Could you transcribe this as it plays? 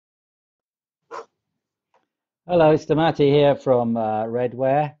Hello, it's Stamati here from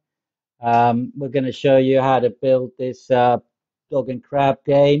Redware. We're going to show you how to build this dog and crab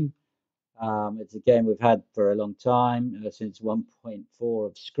game. It's a game we've had for a long time, since 1.4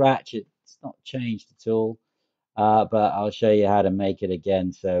 of Scratch. It's not changed at all, but I'll show you how to make it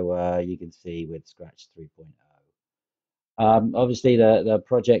again so you can see with Scratch 3.0. Obviously, the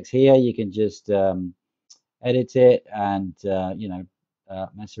project's here. You can just edit it and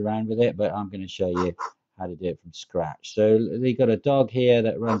mess around with it, but I'm going to show you how to do it from scratch. So we've got a dog here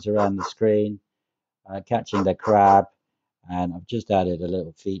that runs around the screen catching the crab, and I've just added a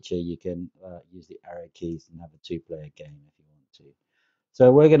little feature. You can use the arrow keys and have a two-player game if you want to.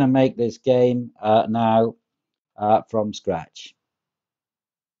 So we're going to make this game now from scratch.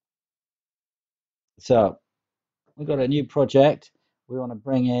 So we've got a new project. We want to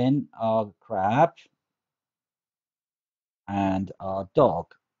bring in our crab and our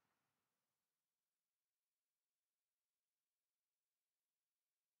dog.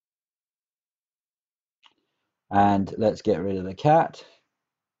 And let's get rid of the cat.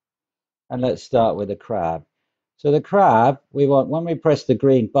 And let's start with the crab. So the crab, we want, when we press the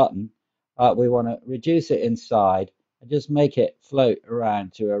green button, we want to reduce it in size and just make it float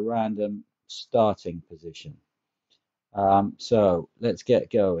around to a random starting position. So let's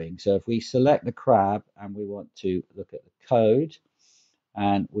get going. So if we select the crab and we want to look at the code,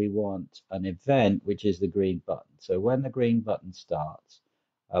 and we want an event, which is the green button. So when the green button starts,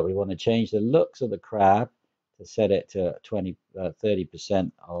 we want to change the looks of the crab to set it to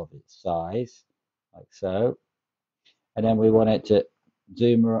 30% of its size, like so. And then we want it to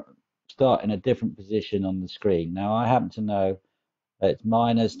start in a different position on the screen. Now I happen to know that it's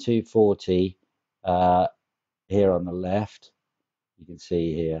minus 240 uh, here on the left. You can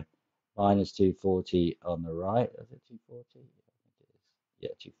see here, minus 240 on the right. Is it 240? Yeah,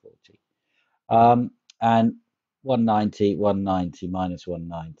 240. And 190, 190 minus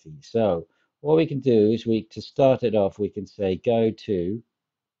 190. So what we can do is to start it off, we can say go to,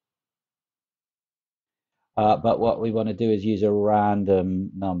 but what we want to do is use a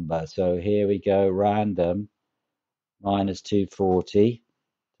random number. So here we go, random minus 240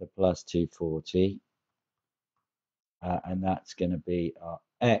 to plus 240, and that's going to be our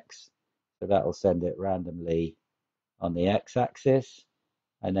x. So that will send it randomly on the x-axis,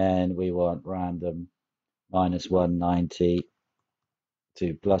 and then we want random minus 190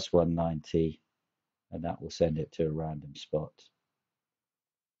 to plus 190, and that will send it to a random spot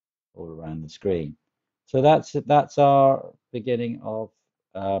all around the screen. So that's our beginning of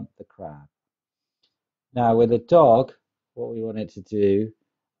the crab. Now with a dog, what we wanted to do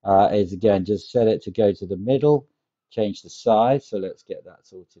is again just set it to go to the middle, change the size. So let's get that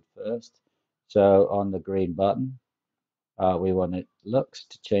sorted first. So on the green button, we want it looks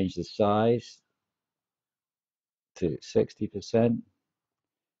to change the size to 60%,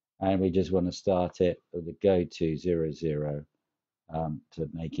 and we just want to start it with the go to 00. To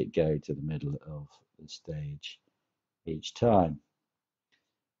make it go to the middle of the stage each time.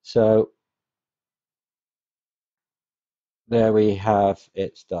 So there we have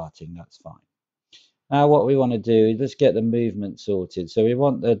it starting, that's fine. Now what we want to do is let's get the movement sorted. So we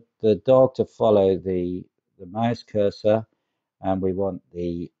want the dog to follow the mouse cursor, and we want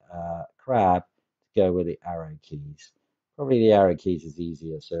the crab to go with the arrow keys. Probably the arrow keys is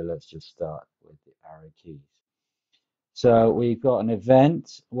easier, so let's just start with the arrow keys. So we've got an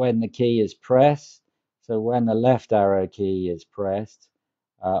event when the key is pressed. So when the left arrow key is pressed,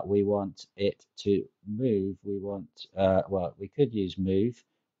 we want it to move. We want, well, we could use move,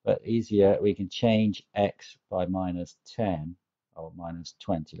 but easier, we can change X by minus 10 or minus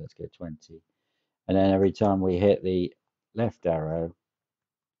 20. Let's go 20. And then every time we hit the left arrow,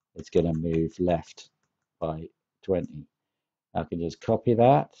 it's going to move left by 20. I can just copy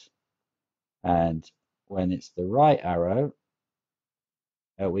that. And when it's the right arrow,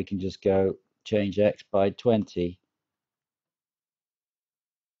 we can just go change X by 20.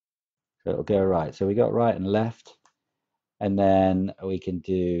 So it'll go right. So we got right and left. And then we can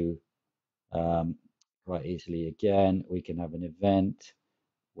do quite easily again. We can have an event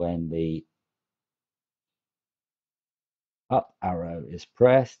when the up arrow is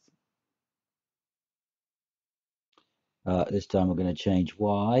pressed. This time we're going to change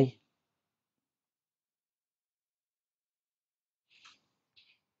Y.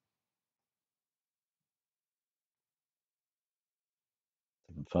 If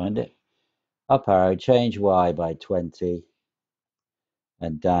I can find it. Up arrow, change Y by 20.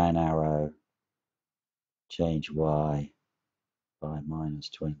 And down arrow, change Y by minus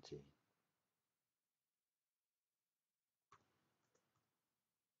 20.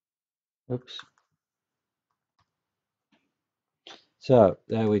 Oops. So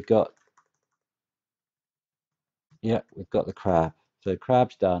there we've got, yeah, we've got the crab. So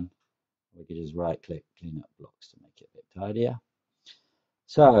crab's done. We can just right click, clean up blocks to make it a bit tidier.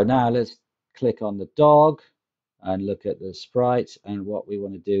 So now let's click on the dog and look at the sprites. And what we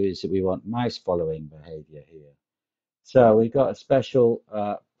want to do is that we want mouse following behavior here. So we've got a special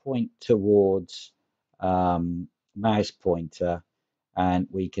point towards mouse pointer, and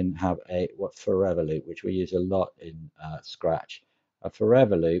we can have a forever loop, which we use a lot in Scratch. A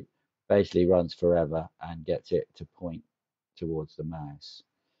forever loop basically runs forever and gets it to point towards the mouse.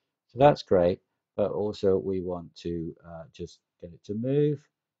 So that's great, but also we want to just get it to move.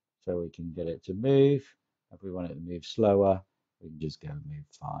 So we can get it to move. If we want it to move slower, we can just go move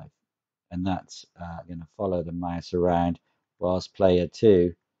 5. And that's going to follow the mouse around whilst player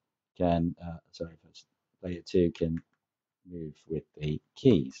 2 can, player 2 can move with the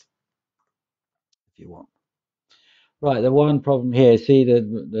keys if you want. Right, the one problem here, see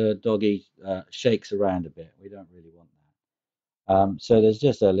the doggy shakes around a bit. We don't really want that. So there's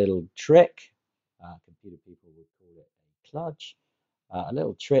just a little trick. Computer people would call it a kludge. A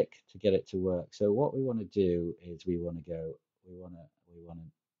little trick to get it to work. So what we want to do is we want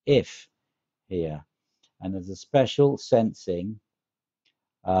an if here, and there's a special sensing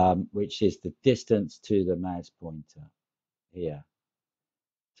which is the distance to the mouse pointer here.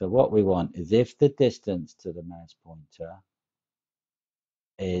 So what we want is if the distance to the mouse pointer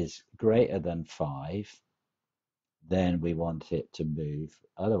is greater than 5, then we want it to move.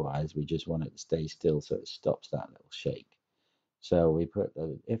 Otherwise, we just want it to stay still so it stops that little shake. So we put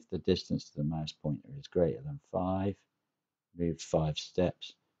if the distance to the mouse pointer is greater than 5, move 5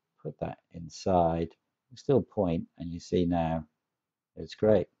 steps, put that inside, still point, and you see now it's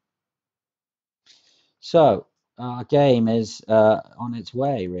great. So our game is on its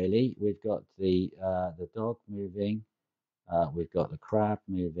way, really. We've got the dog moving, we've got the crab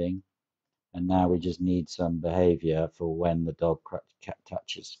moving, and now we just need some behavior for when the dog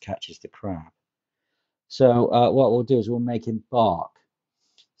catches the crab. So what we'll do is we'll make him bark.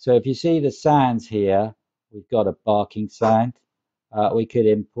 So if you see the sounds here, we've got a barking sound. We could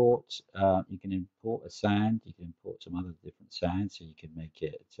import, you can import a sound, you can import some other different sounds, so you can make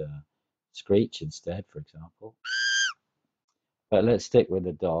it screech instead, for example. But let's stick with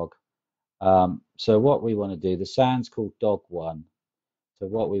the dog. So what we want to do, the sound's called dog one. So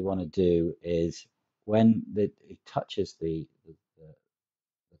what we want to do is when it touches the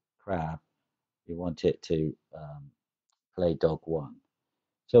crab, we want it to play dog one.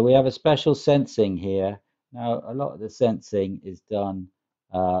 So we have a special sensing here. Now, a lot of the sensing is done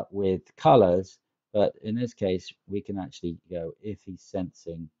with colors, but in this case, we can actually go, if he's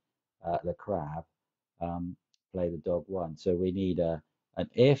sensing the crab, play the dog one. So we need an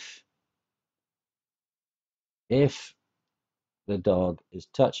if the dog is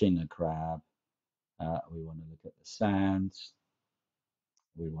touching the crab, we want to look at the sounds.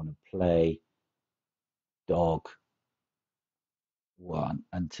 We want to play dog one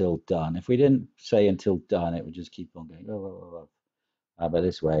until done. If we didn't say until done, it would just keep on going. But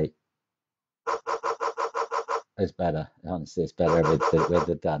this way, it's better. Honestly, it's better with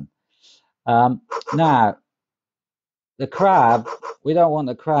the done. Now, the crab, we don't want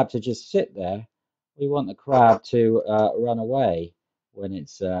the crab to just sit there. We want the crab to run away when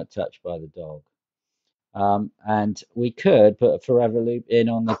it's touched by the dog. And we could put a forever loop in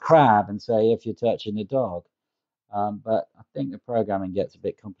on the crab and say if you're touching the dog. But I think the programming gets a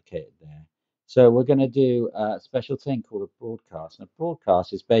bit complicated there. So we're going to do a special thing called a broadcast. And a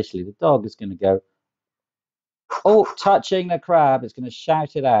broadcast is basically the dog is going to go, oh, touching the crab. It's going to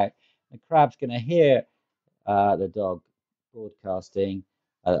shout it out. The crab's going to hear the dog broadcasting,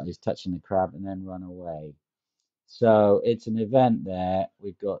 is touching the crab, and then run away. So it's an event there.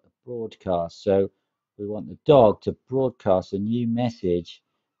 We've got a broadcast. So we want the dog to broadcast a new message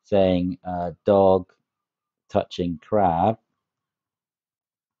saying dog touching crab.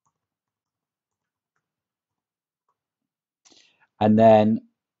 And then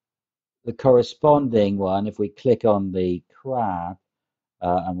the corresponding one, if we click on the crab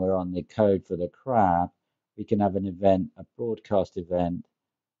and we're on the code for the crab, we can have an event, a broadcast event,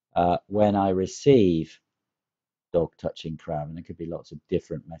 when I receive dog touching crab. And there could be lots of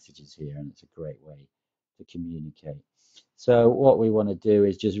different messages here, and it's a great way to communicate. So what we want to do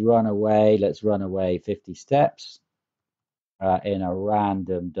is just run away. Let's run away 50 steps in a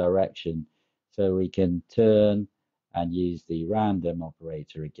random direction. So we can turn and use the random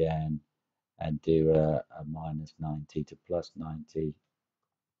operator again and do a minus 90 to plus 90.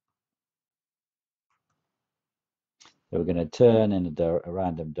 So we're going to turn in a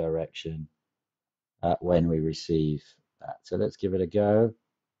random direction when we receive that. So let's give it a go.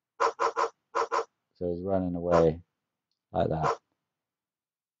 So it's running away like that.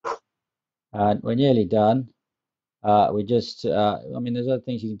 And we're nearly done. We just, I mean, there's other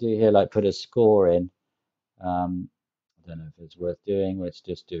things you can do here, like put a score in. I don't know if it's worth doing. Let's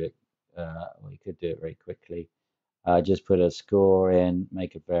just do it. Well, you could do it very quickly. Just put a score in,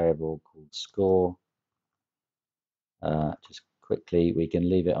 make a variable called score. Just quickly, we can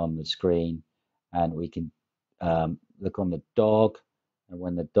leave it on the screen, and we can look on the dog. And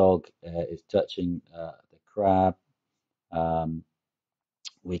when the dog is touching the crab,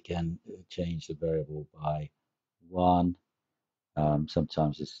 we can change the variable by 1.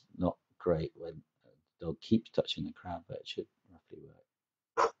 Sometimes it's not great when the dog keeps touching the crab, but it should roughly work.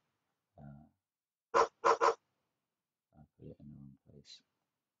 I put it in the wrong place.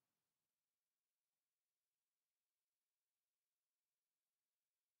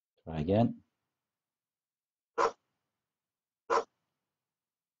 Try again.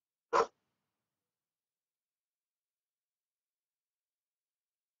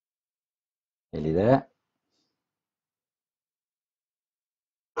 Nearly there.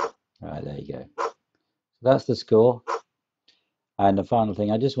 Right, there you go. So that's the score. And the final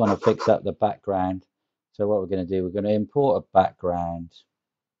thing, I just want to fix up the background. So what we're going to do, we're going to import a background.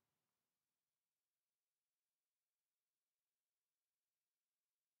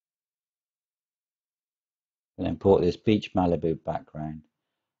 I'm going to import this Beach Malibu background.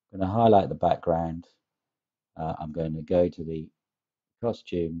 I'm going to highlight the background. I'm going to go to the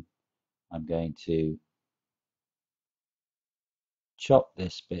costume. I'm going to chop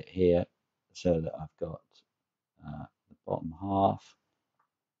this bit here so that I've got the bottom half,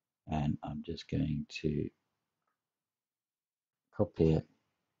 and I'm just going to copy it,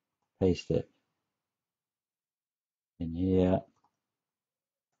 paste it in here,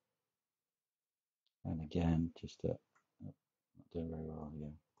 and again, just not doing very well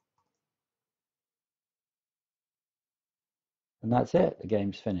here. And that's it, the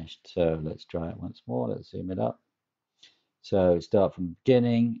game's finished. So let's try it once more. Let's zoom it up. So start from the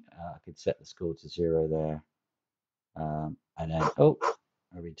beginning. I could set the score to 0 there. And then, oh,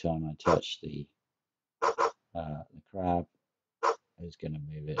 every time I touch the crab, it's going to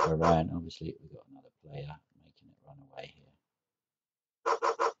move it around. Obviously, we've got another player making it run away here.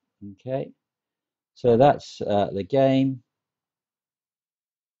 Okay, so that's the game.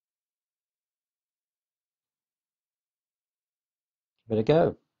 Give it a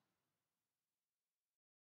go.